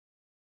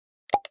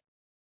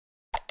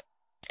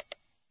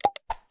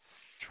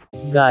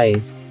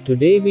Guys,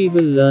 today we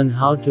will learn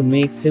how to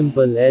make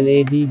simple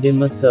LED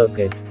dimmer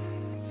circuit.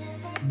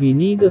 We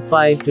need a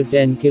 5 to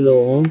 10 kilo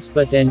ohms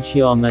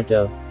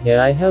potentiometer. Here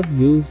I have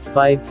used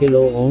 5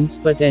 kilo ohms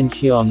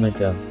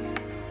potentiometer.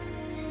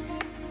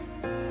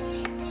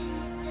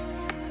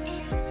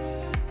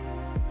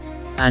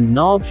 And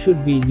knob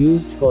should be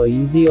used for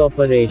easy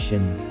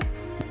operation.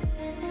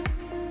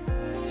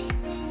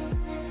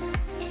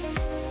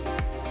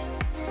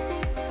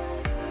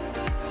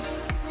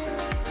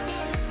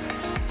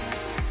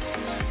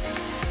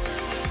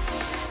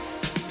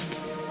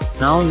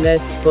 Now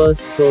let's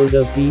first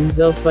solder pins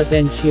of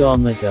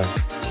potentiometer.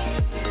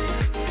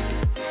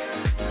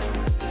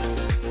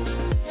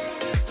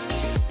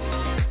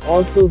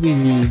 Also we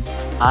need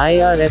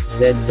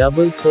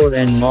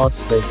IRFZ44N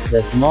Mosfet.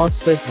 This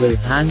Mosfet will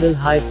handle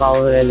high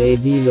power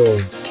LED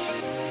loads.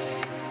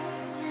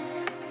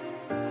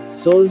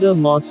 Solder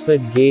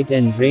Mosfet gate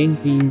and drain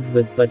pins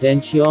with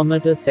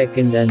potentiometer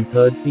second and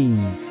third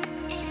pins.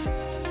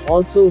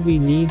 Also we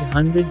need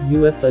 100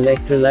 UF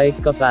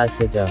electrolyte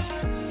capacitor.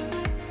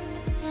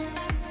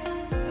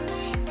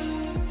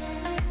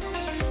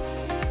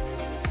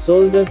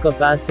 Solder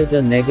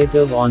capacitor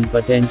negative on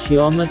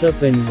potentiometer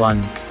pin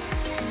 1.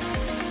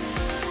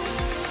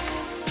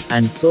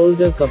 And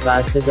solder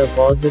capacitor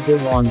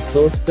positive on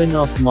source pin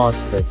of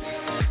MOSFET.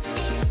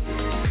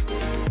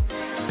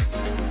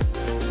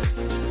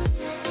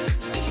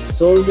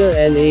 Solder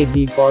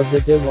LED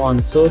positive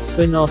on source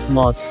pin of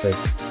MOSFET.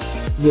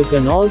 You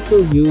can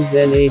also use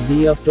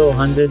LED up to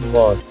 100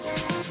 watts.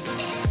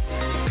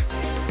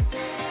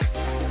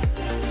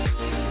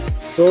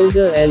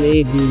 Solder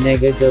LED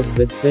negative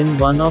with pin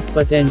 1 of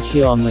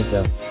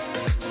potentiometer.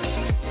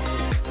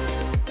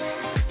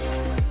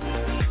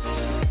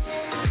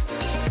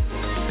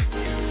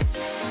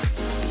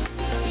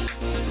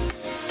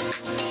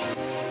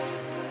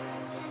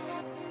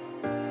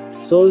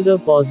 Solder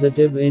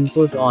positive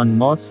input on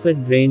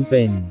MOSFET drain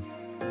pin.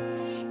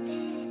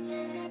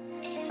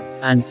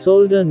 And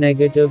solder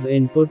negative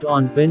input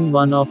on pin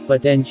 1 of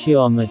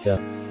potentiometer.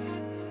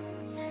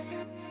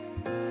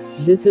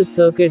 This is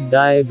circuit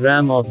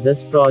diagram of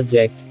this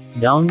project.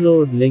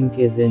 Download link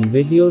is in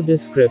video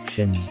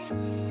description.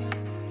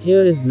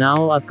 Here is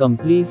now a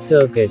complete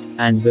circuit,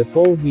 and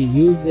before we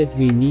use it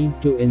we need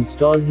to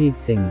install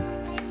heatsink.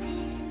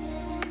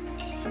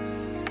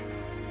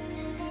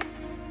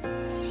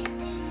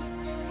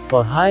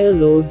 For higher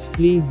loads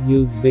please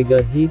use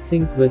bigger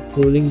heatsink with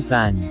cooling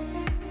fan.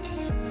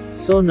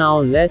 So now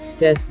let's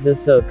test the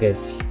circuit.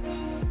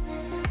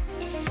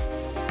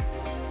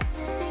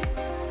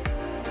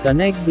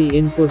 Connect the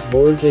input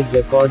voltage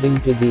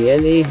according to the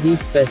LED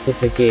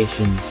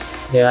specifications.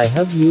 Here I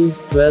have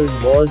used 12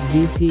 volt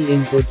DC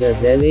input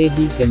as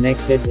LED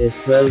connected is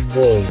 12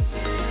 volts.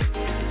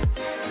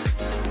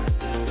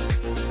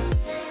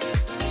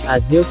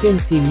 As you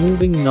can see,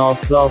 moving knob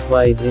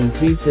clockwise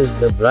increases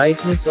the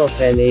brightness of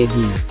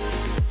LED.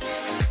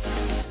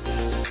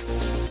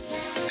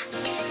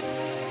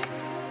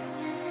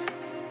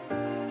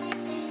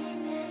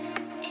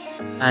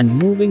 And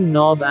moving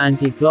knob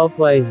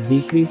anti-clockwise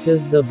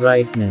decreases the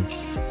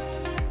brightness.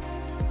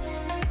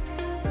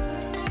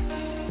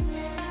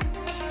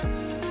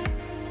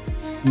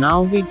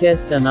 Now we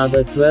test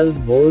another 12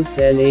 volts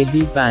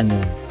LED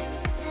panel.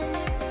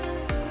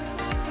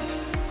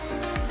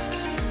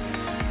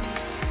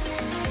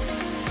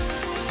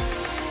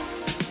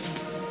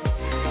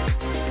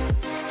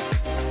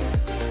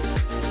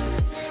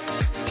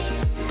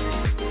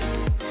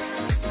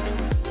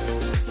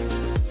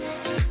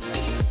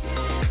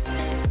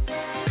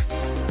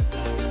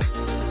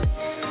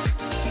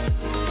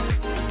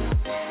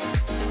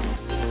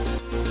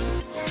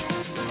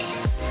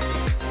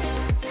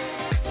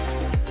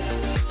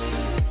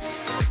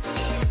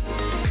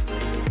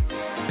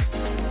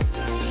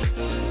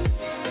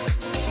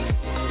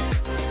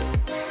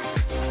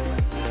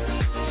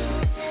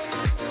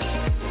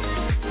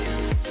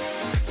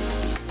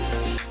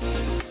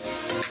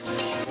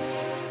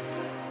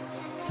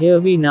 Here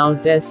we now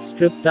test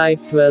strip type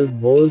 12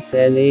 volts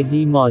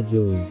LED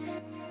module.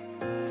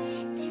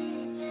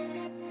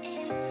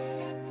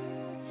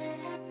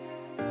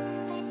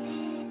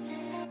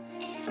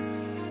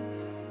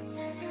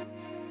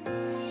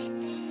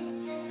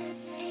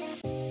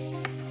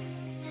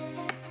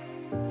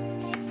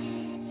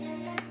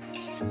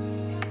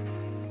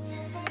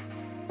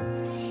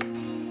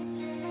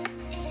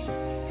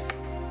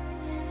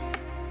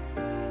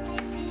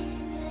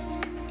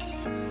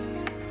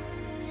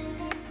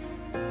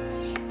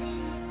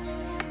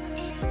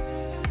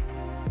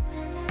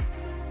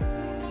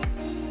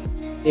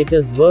 It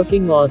is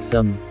working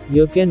awesome.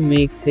 You can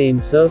make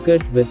same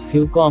circuit with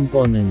few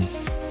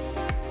components.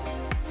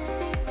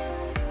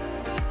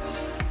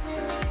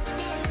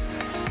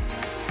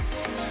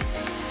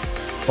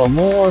 For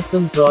more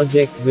awesome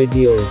project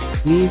videos,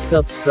 please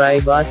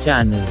subscribe our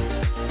channel.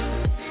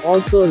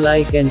 Also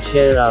like and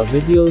share our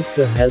videos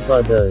to help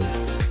others.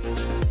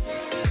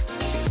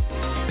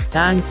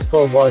 Thanks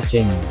for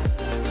watching.